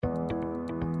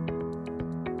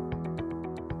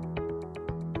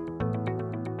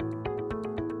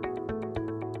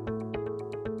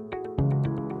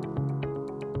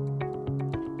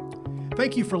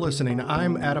Thank you for listening.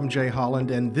 I'm Adam J. Holland,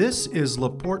 and this is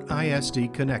LaPorte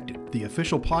ISD Connected, the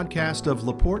official podcast of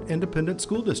LaPorte Independent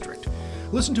School District.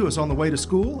 Listen to us on the way to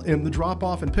school, in the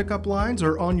drop-off and pickup lines,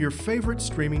 or on your favorite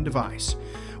streaming device.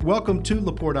 Welcome to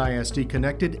LaPorte ISD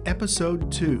Connected,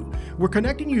 Episode 2. We're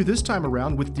connecting you this time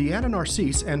around with Deanna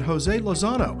Narcisse and Jose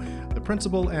Lozano, the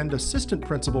principal and assistant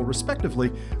principal,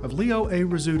 respectively, of Leo A.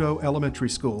 Rizzuto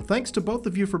Elementary School. Thanks to both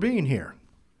of you for being here.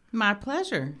 My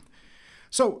pleasure.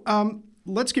 So,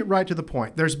 let's get right to the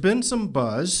point. There's been some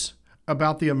buzz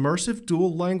about the immersive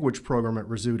dual language program at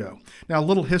Rizzuto. Now, a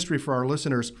little history for our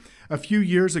listeners. A few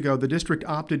years ago, the district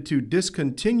opted to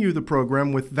discontinue the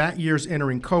program with that year's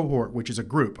entering cohort, which is a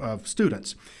group of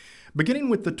students. Beginning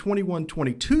with the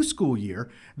 21-22 school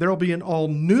year, there will be an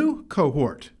all-new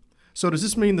cohort. So does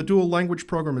this mean the dual language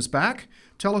program is back?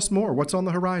 Tell us more. What's on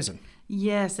the horizon?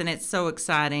 Yes, and it's so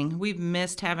exciting. We've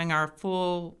missed having our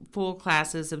full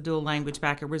classes of dual language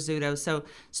back at Rizzuto. So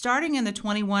starting in the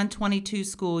 21-22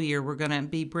 school year, we're going to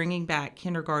be bringing back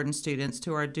kindergarten students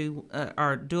to our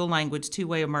dual language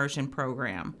two-way immersion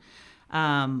program.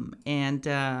 And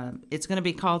it's going to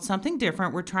be called something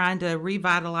different. We're trying to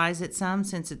revitalize it some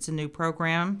since it's a new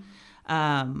program,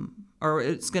 or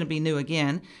it's going to be new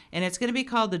again. And it's going to be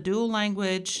called the Dual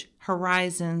Language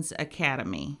Horizons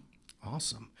Academy.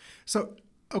 Awesome. So,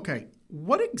 okay,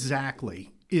 what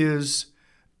exactly is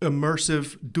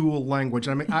immersive dual language?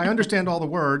 I mean, I understand all the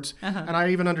words, and I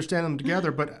even understand them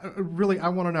together, but really I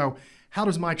want to know, how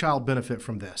does my child benefit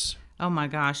from this? Oh my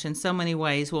gosh, in so many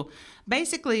ways. Well,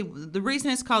 basically, the reason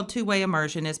it's called two-way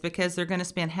immersion is because they're going to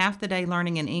spend half the day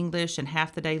learning in English and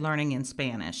half the day learning in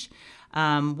Spanish.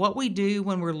 What we do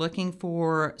when we're looking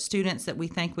for students that we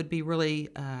think would be really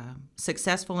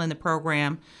successful in the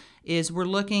program is we're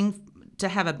looking to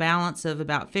have a balance of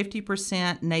about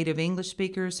 50% native English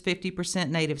speakers, 50%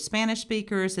 native Spanish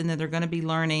speakers, and then they're going to be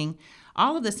learning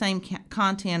all of the same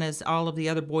content as all of the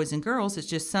other boys and girls. It's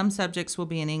just some subjects will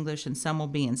be in English and some will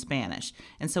be in Spanish.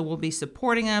 And so we'll be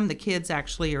supporting them. The kids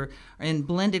actually are in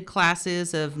blended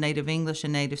classes of native English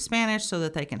and native Spanish so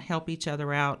that they can help each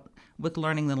other out with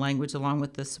learning the language along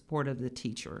with the support of the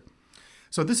teacher.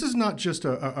 So this is not just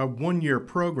a one-year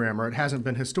program, or it hasn't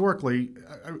been historically.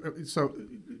 So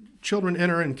children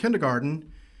enter in kindergarten,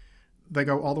 they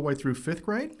go all the way through fifth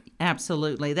grade?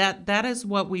 Absolutely. That is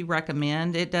what we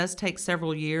recommend. It does take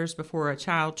several years before a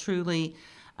child truly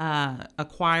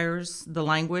acquires the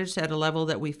language at a level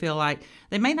that we feel like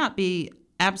they may not be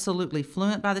absolutely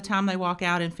fluent by the time they walk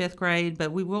out in fifth grade,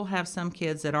 but we will have some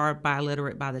kids that are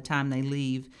biliterate by the time they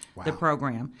leave the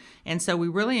program. And so we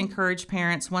really encourage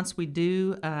parents, once we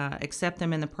do accept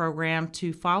them in the program,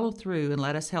 to follow through and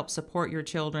let us help support your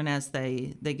children as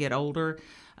they get older.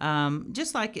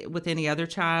 Just like with any other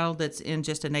child that's in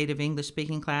just a native English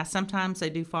speaking class, sometimes they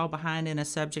do fall behind in a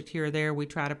subject here or there. We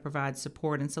try to provide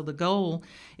support. And so the goal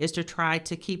is to try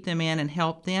to keep them in and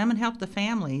help them and help the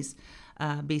families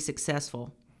be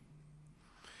successful.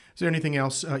 Is there anything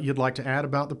else you'd like to add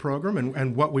about the program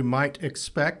and what we might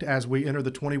expect as we enter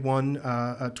the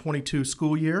 21-22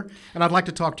 school year? And I'd like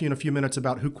to talk to you in a few minutes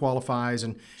about who qualifies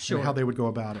and how they would go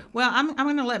about it. Well, I'm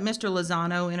going to let Mr.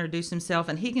 Lozano introduce himself,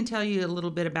 and he can tell you a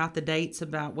little bit about the dates,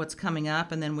 about what's coming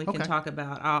up, and then we can talk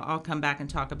about, I'll come back and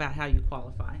talk about how you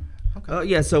qualify.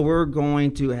 Okay. So we're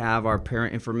going to have our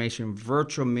parent information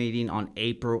virtual meeting on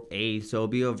April 8th. So it'll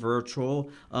be a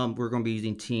virtual. We're going to be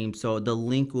using Teams. So the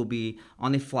link will be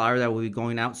on the flyer that will be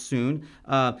going out soon.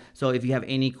 So if you have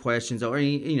any questions or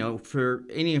for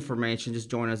any information, just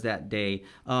join us that day.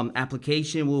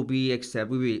 Application will be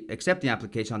we'll be accepting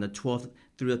application on the 12th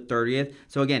through the 30th.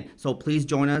 So again, please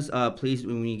join us. Please,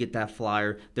 when you get that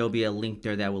flyer, there'll be a link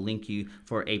there that will link you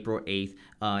for April 8th,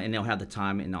 and they'll have the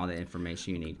time and all the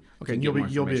information you need. Okay, and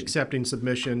you'll be accepting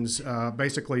submissions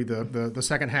basically the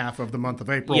second half of the month of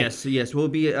April. Yes, we'll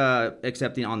be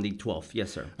accepting on the 12th.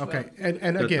 Yes, sir. Okay, and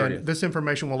again, 30th. This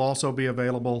information will also be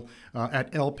available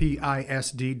at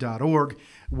lpisd.org.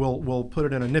 We'll put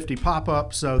it in a nifty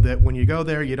pop-up so that when you go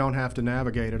there, you don't have to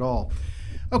navigate at all.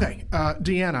 Okay,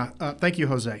 Deanna, thank you,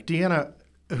 Jose. Deanna,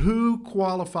 who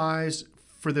qualifies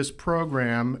for this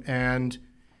program, and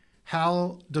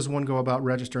how does one go about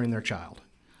registering their child?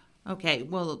 Okay,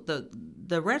 well,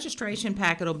 the registration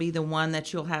packet will be the one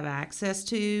that you'll have access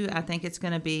to. I think it's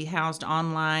going to be housed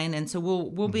online, and so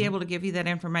we'll be able to give you that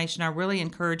information. I really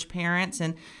encourage parents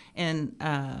and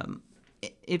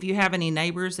if you have any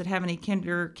neighbors that have any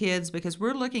kinder kids, because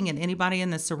we're looking at anybody in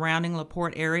the surrounding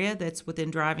LaPorte area that's within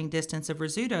driving distance of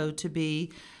Rizzuto to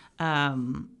be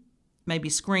maybe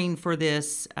screened for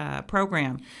this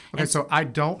program. Okay, so I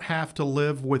don't have to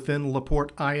live within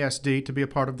LaPorte ISD to be a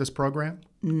part of this program?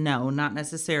 No, not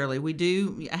necessarily. We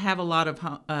do have a lot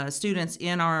of students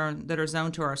that are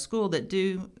zoned to our school that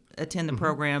do attend the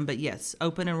program, but yes,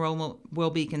 open enrollment will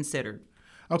be considered.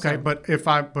 Okay, So- but if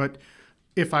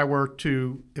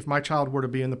my child were to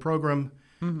be in the program,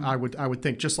 I would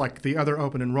think just like the other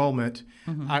open enrollment,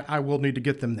 I will need to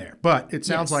get them there. But it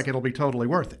sounds Yes. like it'll be totally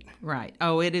worth it. Right.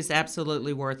 Oh, it is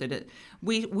absolutely worth it.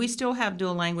 We still have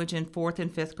dual language in 4th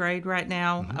and 5th grade right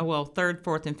now. Well, 3rd,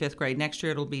 4th, and 5th grade. Next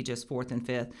year it'll be just 4th and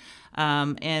 5th.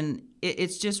 And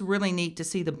it's just really neat to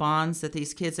see the bonds that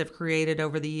these kids have created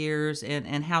over the years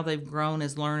and how they've grown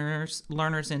as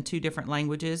learners in 2 different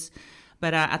languages.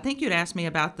 But I think you'd ask me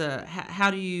about how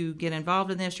do you get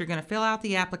involved in this? You're going to fill out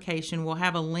the application. We'll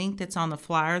have a link that's on the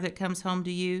flyer that comes home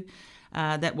to you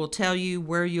that will tell you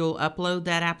where you'll upload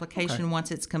that application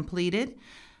once it's completed.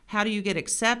 How do you get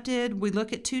accepted? We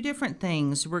look at 2 different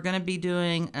things. We're going to be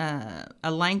doing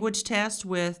a language test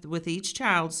with each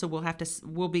child, so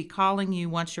we'll be calling you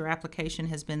once your application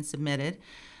has been submitted.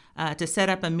 To set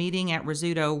up a meeting at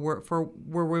Rizzuto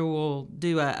where we will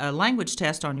do a language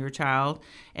test on your child,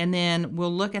 and then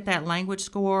we'll look at that language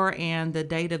score and the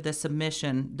date of the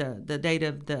submission, the date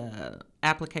of the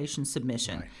application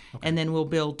submission. Right. Okay. And then we'll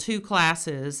build 2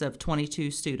 classes of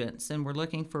 22 students, and we're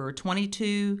looking for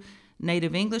 22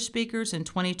 native English speakers and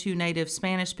 22 native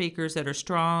Spanish speakers that are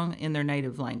strong in their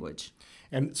native language.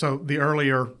 And so the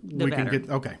earlier The we can better. get,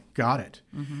 okay, got it.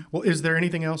 Well, is there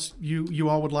anything else you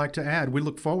all would like to add? We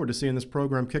look forward to seeing this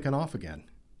program kicking off again.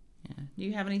 Yeah. Do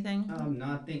you have anything?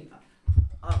 Nothing.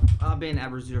 I've been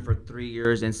at Rizzuto for 3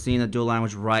 years, and seeing the dual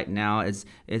language right now is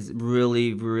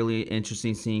really, really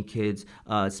interesting. Seeing kids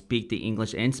speak the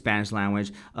English and Spanish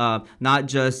language, not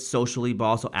just socially but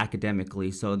also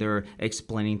academically. So they're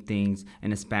explaining things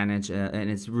in Spanish, and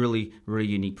it's really, really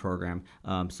unique program.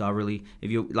 So I really,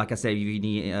 if you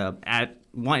need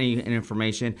want any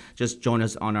information, just join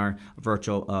us on our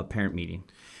virtual parent meeting.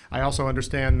 I also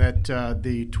understand that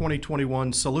the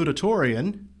 2021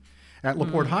 salutatorian at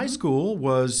LaPorte High School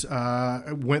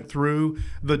went through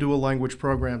the dual language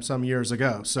program some years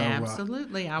ago. So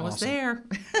Absolutely. I was awesome. there.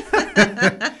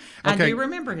 I Okay, do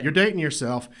remember him. You're dating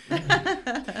yourself.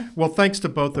 Well, thanks to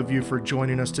both of you for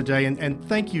joining us today, and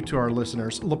thank you to our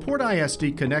listeners. LaPorte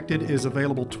ISD Connected is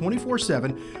available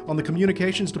 24/7 on the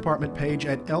Communications Department page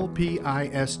at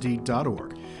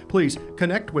lpisd.org. Please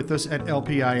connect with us at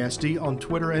LPISD on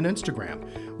Twitter and Instagram.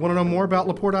 Want to know more about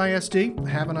LaPorte ISD?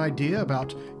 Have an idea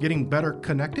about getting better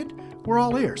connected? We're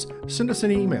all ears. Send us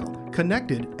an email,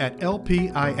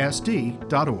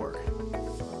 connected@lpisd.org.